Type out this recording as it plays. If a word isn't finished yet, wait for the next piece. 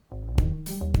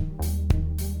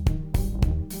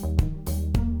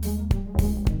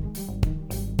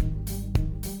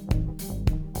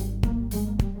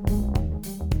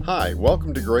Hi,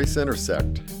 welcome to Grace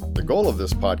Intersect. The goal of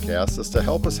this podcast is to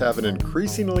help us have an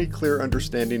increasingly clear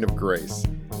understanding of grace.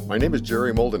 My name is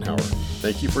Jerry Moldenhauer.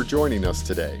 Thank you for joining us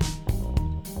today.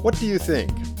 What do you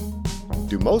think?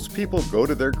 Do most people go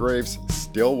to their graves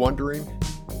still wondering?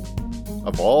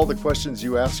 Of all the questions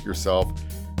you ask yourself,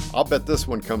 I'll bet this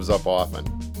one comes up often.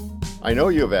 I know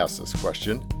you have asked this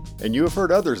question, and you have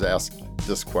heard others ask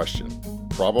this question,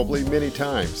 probably many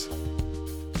times.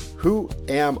 Who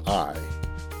am I?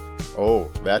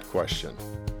 Oh, that question.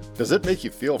 Does it make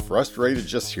you feel frustrated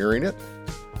just hearing it?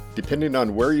 Depending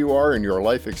on where you are in your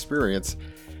life experience,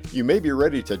 you may be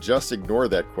ready to just ignore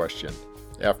that question.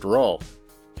 After all,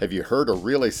 have you heard a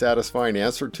really satisfying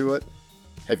answer to it?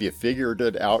 Have you figured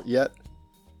it out yet?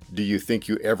 Do you think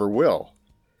you ever will?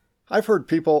 I've heard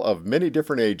people of many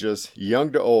different ages,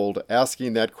 young to old,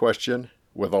 asking that question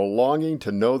with a longing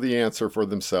to know the answer for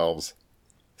themselves.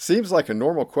 Seems like a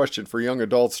normal question for young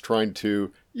adults trying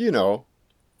to,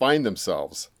 find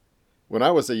themselves. When I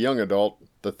was a young adult,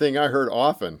 the thing I heard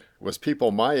often was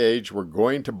people my age were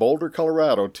going to Boulder,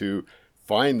 Colorado to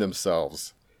find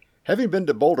themselves. Having been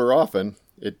to Boulder often,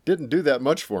 it didn't do that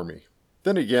much for me.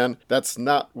 Then again, that's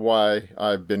not why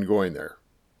I've been going there.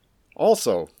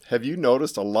 Also, have you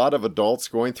noticed a lot of adults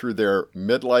going through their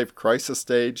midlife crisis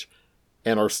stage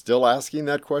and are still asking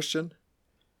that question?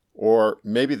 Or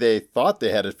maybe they thought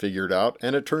they had it figured out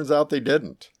and it turns out they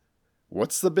didn't.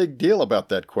 What's the big deal about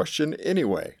that question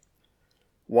anyway?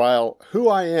 While who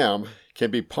I am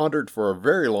can be pondered for a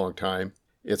very long time,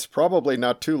 it's probably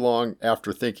not too long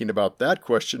after thinking about that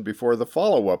question before the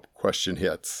follow-up question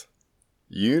hits.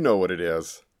 You know what it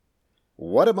is.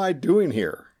 What am I doing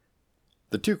here?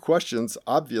 The two questions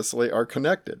obviously are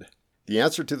connected. The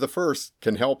answer to the first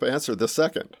can help answer the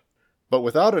second. But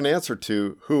without an answer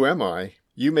to who am I,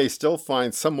 you may still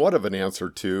find somewhat of an answer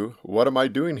to what am I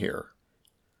doing here?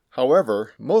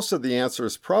 However, most of the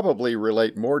answers probably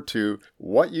relate more to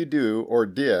what you do or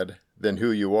did than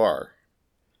who you are.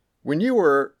 When you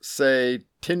were, say,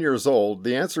 10 years old,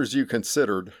 the answers you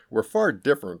considered were far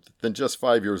different than just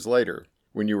 5 years later,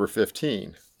 when you were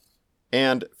 15.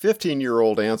 And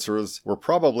 15-year-old answers were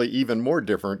probably even more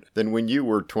different than when you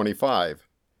were 25.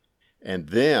 And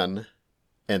then,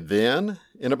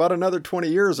 in about another 20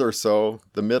 years or so,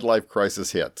 the midlife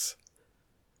crisis hits.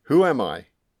 Who am I?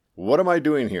 What am I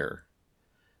doing here?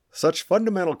 Such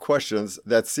fundamental questions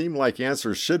that seem like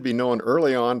answers should be known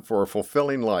early on for a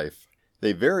fulfilling life.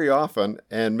 They very often,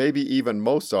 and maybe even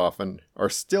most often, are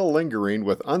still lingering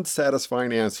with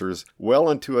unsatisfying answers well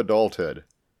into adulthood,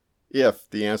 if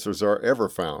the answers are ever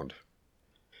found.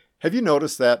 Have you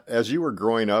noticed that as you were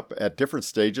growing up at different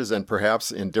stages and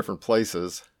perhaps in different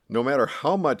places, no matter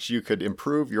how much you could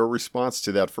improve your response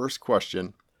to that first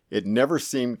question, it never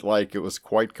seemed like it was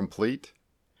quite complete?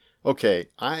 Okay,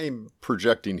 I'm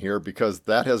projecting here because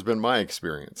that has been my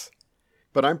experience.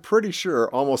 But I'm pretty sure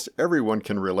almost everyone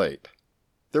can relate.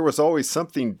 There was always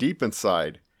something deep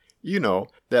inside,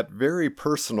 that very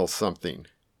personal something.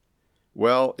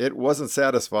 Well, it wasn't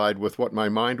satisfied with what my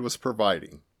mind was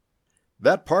providing.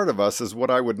 That part of us is what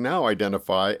I would now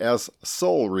identify as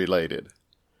soul-related.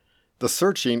 The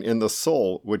searching in the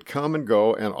soul would come and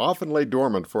go and often lay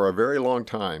dormant for a very long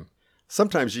time.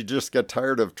 Sometimes you just get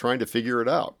tired of trying to figure it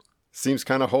out. Seems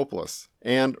kind of hopeless.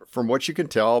 And from what you can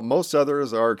tell, most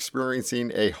others are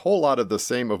experiencing a whole lot of the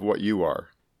same of what you are.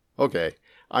 Okay,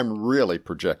 I'm really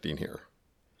projecting here.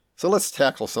 So let's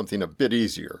tackle something a bit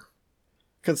easier.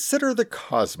 Consider the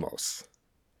cosmos.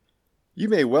 You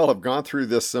may well have gone through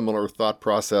this similar thought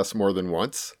process more than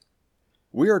once.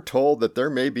 We are told that there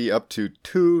may be up to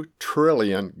 2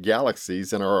 trillion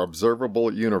galaxies in our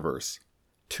observable universe.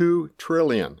 2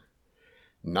 trillion.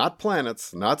 Not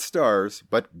planets, not stars,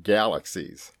 but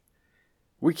galaxies.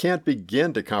 We can't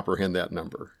begin to comprehend that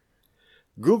number.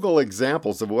 Google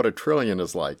examples of what a trillion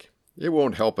is like. It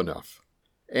won't help enough.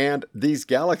 And these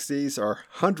galaxies are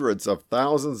hundreds of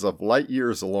thousands of light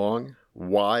years long,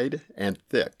 wide, and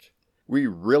thick. We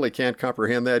really can't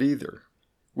comprehend that either.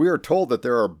 We are told that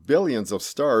there are billions of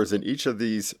stars in each of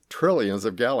these trillions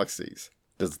of galaxies.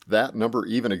 Does that number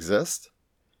even exist?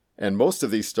 And most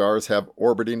of these stars have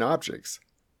orbiting objects.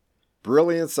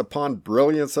 Brilliance upon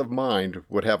brilliance of mind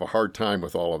would have a hard time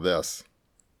with all of this.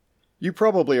 You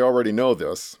probably already know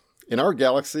this. In our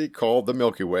galaxy called the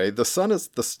Milky Way, the Sun is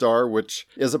the star which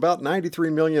is about 93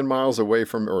 million miles away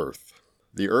from Earth.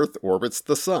 The Earth orbits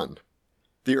the Sun.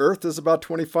 The Earth is about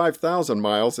 25,000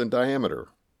 miles in diameter.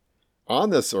 On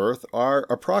this Earth are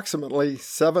approximately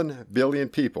 7 billion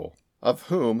people, of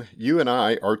whom you and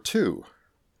I are 2.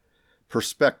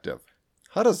 Perspective.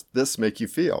 How does this make you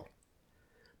feel?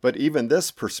 But even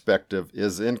this perspective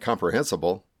is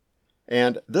incomprehensible.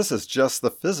 And this is just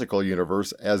the physical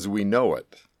universe as we know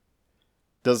it.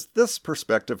 Does this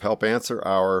perspective help answer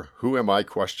our "who am I"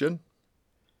 question?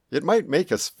 It might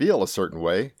make us feel a certain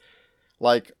way,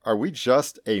 like, are we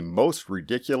just a most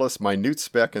ridiculous minute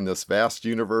speck in this vast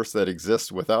universe that exists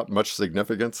without much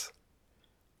significance?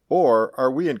 Or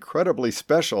are we incredibly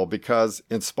special because,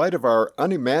 in spite of our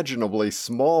unimaginably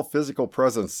small physical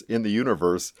presence in the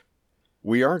universe,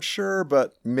 we aren't sure,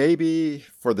 but maybe,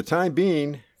 for the time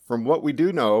being, from what we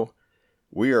do know,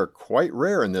 we are quite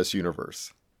rare in this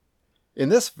universe? In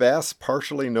this vast,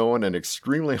 partially known and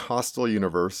extremely hostile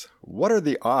universe, what are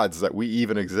the odds that we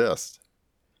even exist?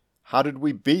 How did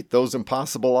we beat those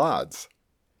impossible odds?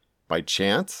 By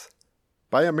chance?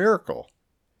 By a miracle?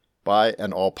 By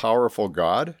an all-powerful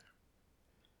God?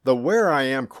 The "where I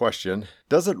am" question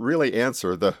doesn't really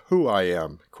answer the "who I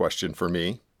am" question for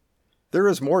me. There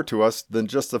is more to us than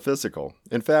just the physical.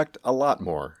 In fact, a lot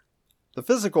more. The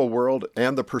physical world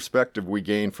and the perspective we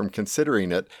gain from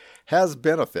considering it has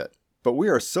benefit, but we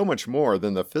are so much more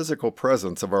than the physical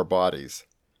presence of our bodies.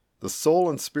 The soul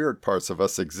and spirit parts of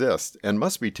us exist and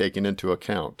must be taken into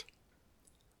account.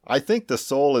 I think the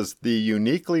soul is the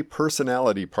uniquely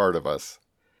personality part of us.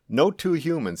 No two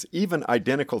humans, even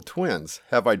identical twins,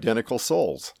 have identical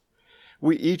souls.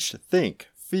 We each think,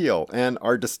 feel, and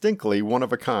are distinctly one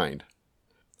of a kind.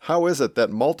 How is it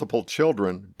that multiple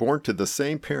children born to the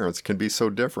same parents can be so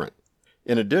different?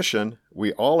 In addition,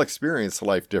 we all experience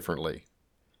life differently.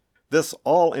 This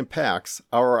all impacts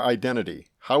our identity,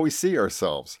 how we see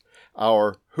ourselves,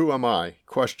 our "who am I"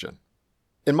 question.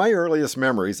 In my earliest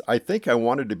memories, I think I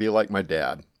wanted to be like my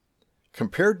dad.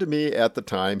 Compared to me at the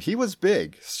time, he was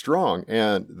big, strong,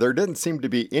 and there didn't seem to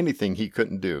be anything he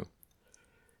couldn't do.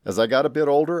 As I got a bit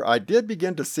older, I did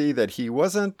begin to see that he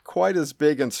wasn't quite as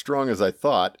big and strong as I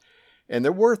thought, and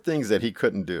there were things that he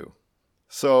couldn't do.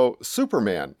 So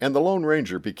Superman and the Lone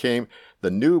Ranger became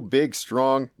the new big,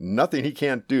 strong, nothing he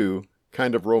can't do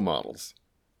kind of role models.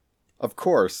 Of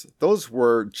course, those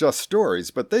were just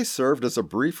stories, but they served as a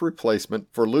brief replacement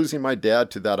for losing my dad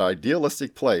to that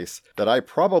idealistic place that I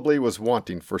probably was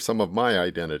wanting for some of my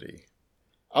identity.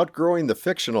 Outgrowing the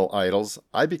fictional idols,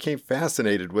 I became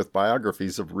fascinated with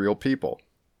biographies of real people.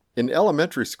 In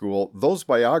elementary school, those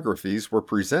biographies were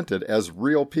presented as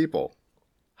real people.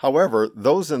 However,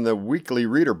 those in the weekly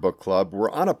reader book club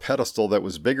were on a pedestal that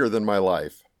was bigger than my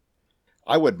life.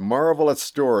 I would marvel at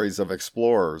stories of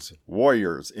explorers,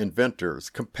 warriors, inventors,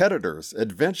 competitors,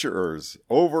 adventurers,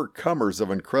 overcomers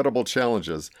of incredible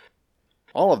challenges.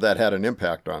 All of that had an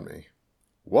impact on me.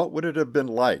 What would it have been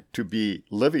like to be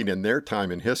living in their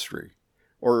time in history,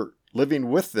 or living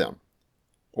with them,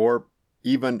 or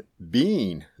even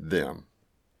being them?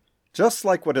 Just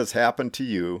like what has happened to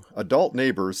you, adult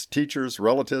neighbors, teachers,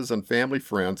 relatives, and family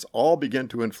friends all began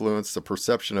to influence the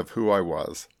perception of who I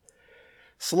was.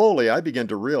 Slowly, I began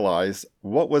to realize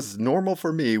what was normal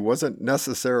for me wasn't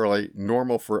necessarily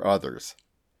normal for others.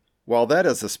 While that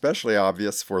is especially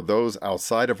obvious for those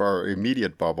outside of our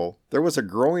immediate bubble, there was a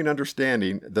growing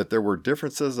understanding that there were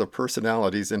differences of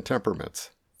personalities and temperaments,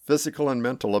 physical and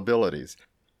mental abilities,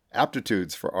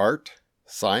 aptitudes for art,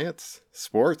 science,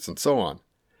 sports, and so on.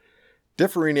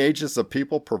 Differing ages of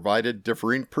people provided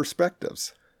differing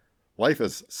perspectives. Life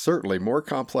is certainly more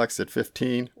complex at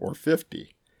 15 or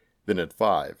 50 than at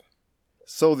 5.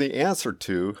 So the answer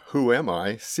to "who am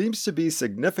I" seems to be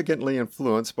significantly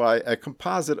influenced by a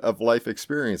composite of life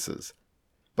experiences.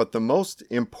 But the most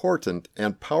important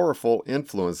and powerful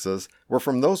influences were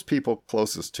from those people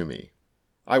closest to me.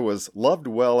 I was loved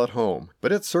well at home,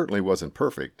 but it certainly wasn't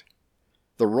perfect.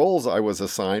 The roles I was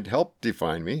assigned helped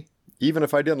define me, even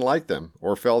if I didn't like them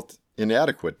or felt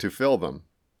inadequate to fill them.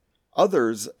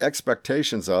 Others'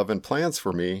 expectations of and plans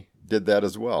for me did that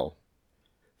as well.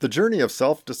 The journey of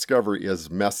self-discovery is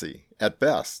messy, at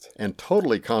best, and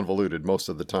totally convoluted most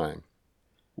of the time.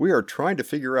 We are trying to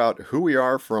figure out who we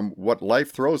are from what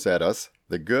life throws at us,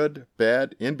 the good,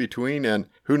 bad, in between, and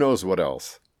who knows what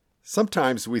else.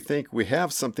 Sometimes we think we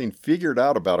have something figured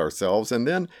out about ourselves, and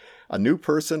then a new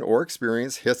person or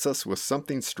experience hits us with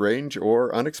something strange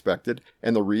or unexpected,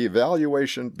 and the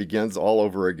reevaluation begins all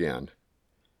over again.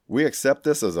 We accept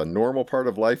this as a normal part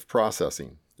of life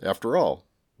processing. After all,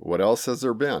 what else has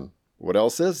there been? What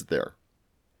else is there?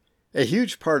 A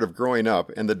huge part of growing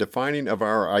up and the defining of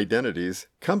our identities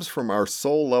comes from our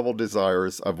soul-level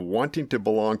desires of wanting to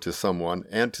belong to someone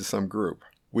and to some group.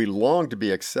 We long to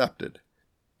be accepted,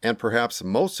 and perhaps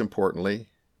most importantly,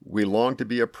 we long to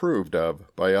be approved of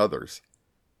by others.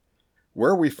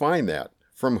 Where we find that,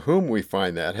 from whom we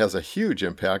find that, has a huge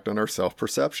impact on our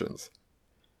self-perceptions.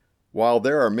 While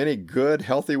there are many good,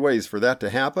 healthy ways for that to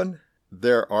happen,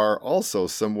 there are also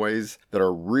some ways that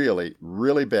are really,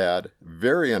 really bad,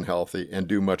 very unhealthy, and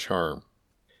do much harm.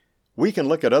 We can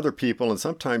look at other people and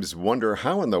sometimes wonder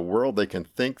how in the world they can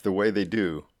think the way they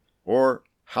do, or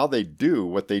how they do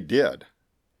what they did.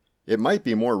 It might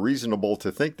be more reasonable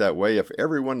to think that way if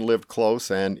everyone lived close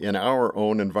and in our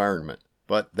own environment,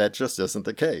 but that just isn't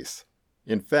the case.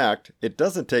 In fact, it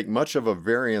doesn't take much of a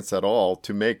variance at all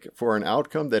to make for an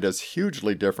outcome that is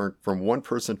hugely different from one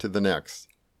person to the next.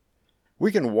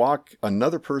 We can walk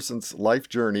another person's life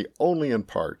journey only in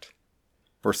part.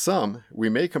 For some, we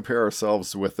may compare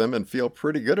ourselves with them and feel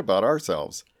pretty good about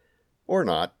ourselves, or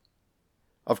not.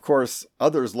 Of course,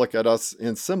 others look at us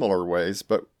in similar ways,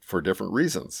 but for different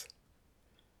reasons.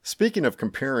 Speaking of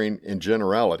comparing in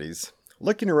generalities,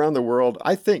 looking around the world,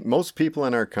 I think most people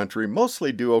in our country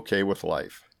mostly do okay with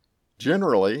life.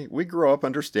 Generally, we grow up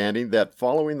understanding that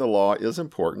following the law is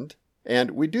important,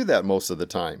 and we do that most of the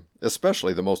time,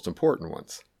 especially the most important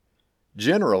ones.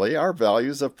 Generally, our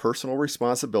values of personal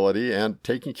responsibility and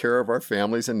taking care of our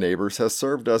families and neighbors has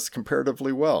served us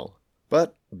comparatively well.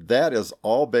 But that is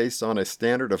all based on a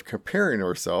standard of comparing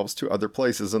ourselves to other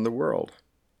places in the world.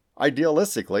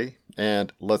 Idealistically,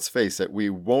 and let's face it, we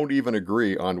won't even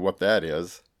agree on what that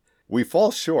is, we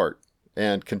fall short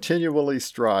and continually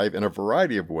strive in a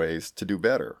variety of ways to do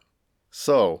better.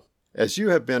 So, as you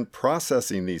have been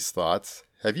processing these thoughts,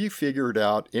 have you figured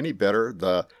out any better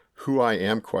the who I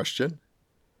am question?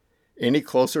 Any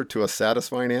closer to a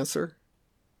satisfying answer?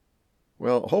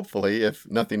 Well, hopefully, if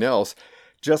nothing else,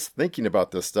 just thinking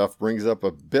about this stuff brings up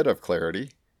a bit of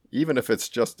clarity, even if it's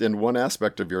just in one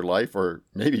aspect of your life or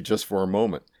maybe just for a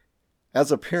moment.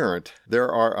 As a parent,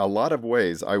 there are a lot of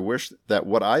ways I wish that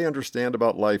what I understand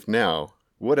about life now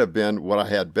would have been what I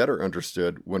had better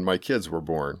understood when my kids were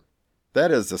born.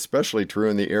 That is especially true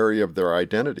in the area of their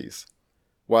identities.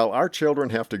 While our children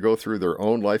have to go through their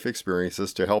own life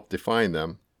experiences to help define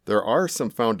them, there are some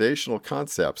foundational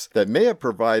concepts that may have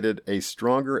provided a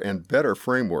stronger and better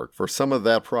framework for some of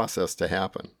that process to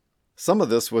happen. Some of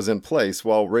this was in place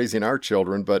while raising our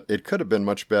children, but it could have been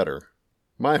much better.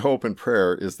 My hope and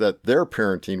prayer is that their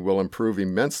parenting will improve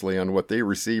immensely on what they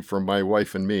receive from my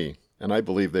wife and me, and I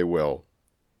believe they will.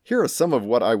 Here are some of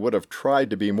what I would have tried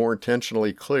to be more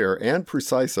intentionally clear and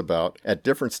precise about at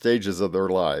different stages of their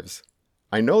lives.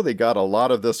 I know they got a lot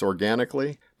of this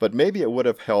organically, but maybe it would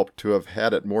have helped to have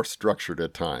had it more structured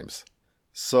at times.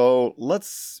 So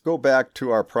let's go back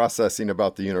to our processing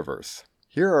about the universe.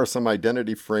 Here are some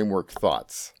identity framework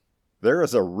thoughts. There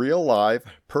is a real, live,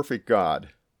 perfect God.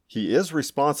 He is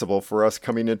responsible for us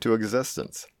coming into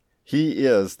existence. He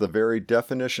is the very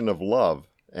definition of love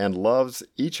and loves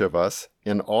each of us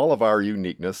in all of our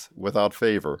uniqueness without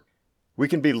favor. We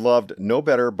can be loved no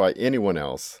better by anyone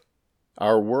else.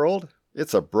 Our world,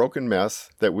 it's a broken mess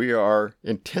that we are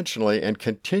intentionally and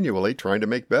continually trying to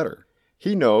make better.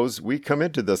 He knows we come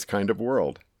into this kind of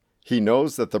world. He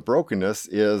knows that the brokenness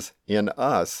is in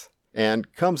us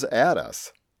and comes at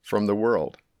us from the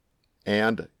world.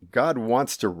 And God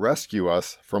wants to rescue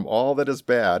us from all that is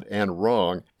bad and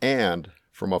wrong and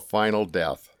from a final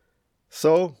death.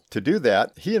 So, to do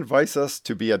that, He invites us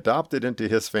to be adopted into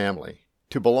His family,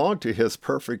 to belong to His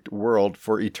perfect world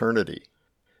for eternity.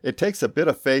 It takes a bit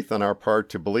of faith on our part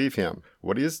to believe Him,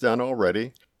 what He has done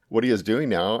already, what He is doing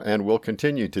now and will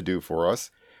continue to do for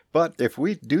us. But if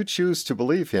we do choose to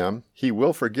believe Him, He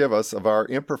will forgive us of our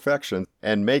imperfections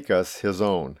and make us His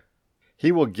own.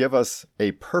 He will give us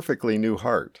a perfectly new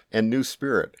heart and new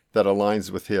spirit that aligns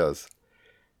with His.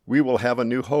 We will have a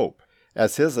new hope.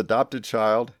 As His adopted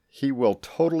child, He will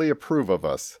totally approve of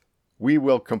us. We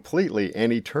will completely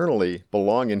and eternally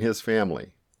belong in His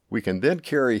family. We can then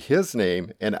carry His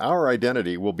name, and our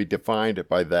identity will be defined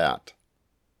by that.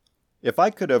 If I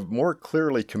could have more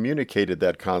clearly communicated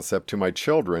that concept to my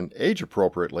children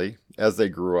age-appropriately as they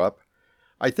grew up,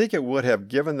 I think it would have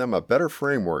given them a better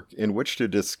framework in which to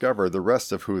discover the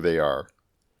rest of who they are.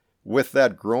 With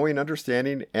that growing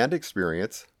understanding and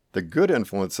experience, the good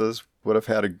influences would have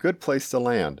had a good place to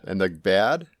land, and the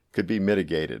bad could be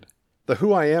mitigated. The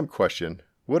who I am question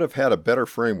would have had a better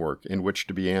framework in which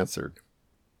to be answered.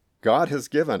 God has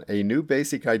given a new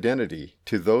basic identity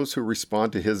to those who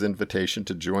respond to His invitation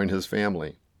to join His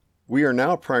family. We are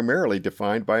now primarily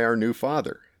defined by our new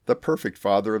Father, the perfect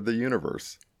Father of the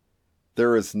universe.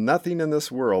 There is nothing in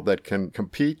this world that can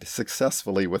compete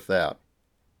successfully with that.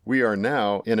 We are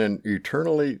now in an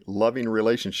eternally loving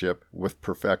relationship with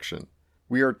perfection.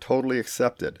 We are totally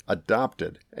accepted,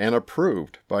 adopted, and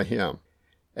approved by Him.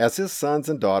 As His sons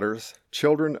and daughters,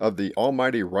 children of the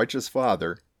Almighty Righteous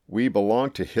Father, we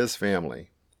belong to His family.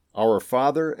 Our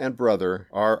father and brother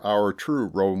are our true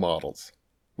role models.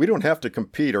 We don't have to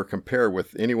compete or compare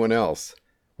with anyone else.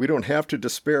 We don't have to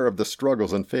despair of the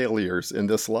struggles and failures in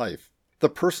this life. The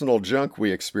personal junk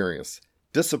we experience,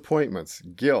 disappointments,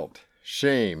 guilt,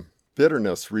 shame,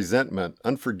 bitterness, resentment,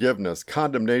 unforgiveness,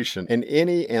 condemnation, and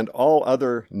any and all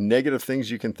other negative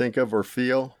things you can think of or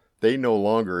feel, they no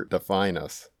longer define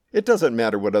us. It doesn't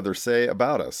matter what others say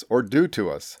about us or do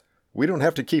to us. We don't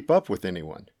have to keep up with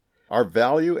anyone. Our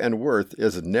value and worth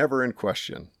is never in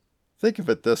question. Think of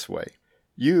it this way.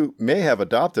 You may have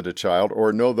adopted a child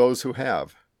or know those who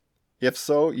have. If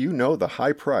so, you know the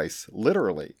high price,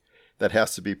 literally, that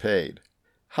has to be paid.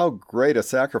 How great a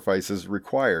sacrifice is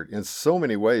required in so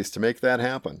many ways to make that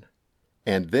happen.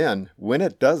 And then, when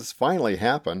it does finally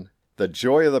happen, the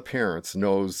joy of the parents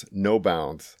knows no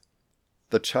bounds.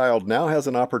 The child now has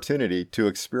an opportunity to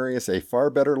experience a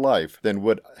far better life than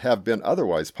would have been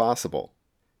otherwise possible.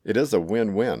 It is a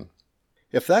win-win.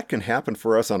 If that can happen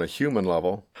for us on a human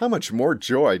level, how much more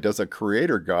joy does a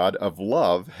Creator God of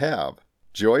love have?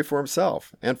 Joy for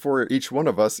Himself and for each one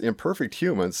of us imperfect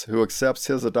humans who accepts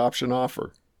His adoption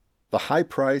offer. The high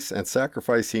price and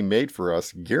sacrifice He made for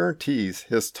us guarantees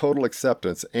His total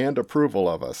acceptance and approval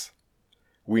of us.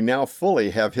 We now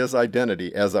fully have His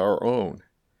identity as our own.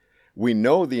 We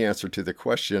know the answer to the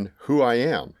question, who I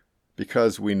am,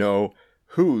 because we know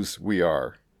whose we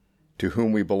are, to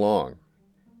whom we belong.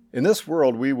 In this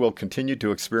world, we will continue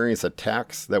to experience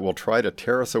attacks that will try to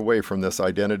tear us away from this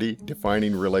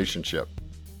identity-defining relationship.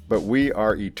 But we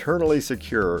are eternally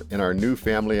secure in our new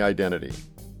family identity.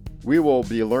 We will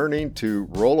be learning to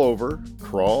roll over,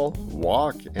 crawl,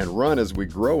 walk, and run as we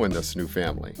grow in this new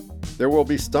family. There will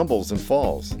be stumbles and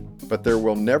falls, but there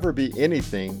will never be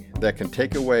anything that can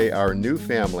take away our new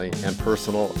family and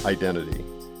personal identity.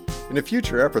 In a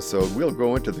future episode, we'll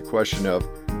go into the question of,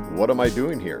 what am I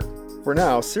doing here? For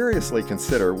now, seriously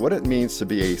consider what it means to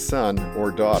be a son or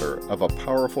daughter of a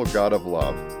powerful God of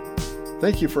love.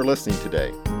 Thank you for listening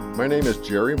today. My name is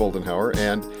Jerry Moldenhauer,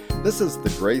 and this is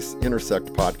the Grace Intersect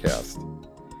podcast.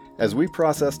 As we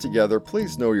process together,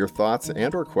 please know your thoughts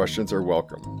and/or questions are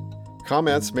welcome.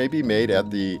 Comments may be made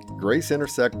at the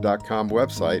graceintersect.com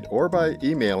website or by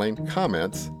emailing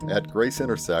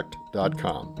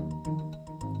comments@graceintersect.com.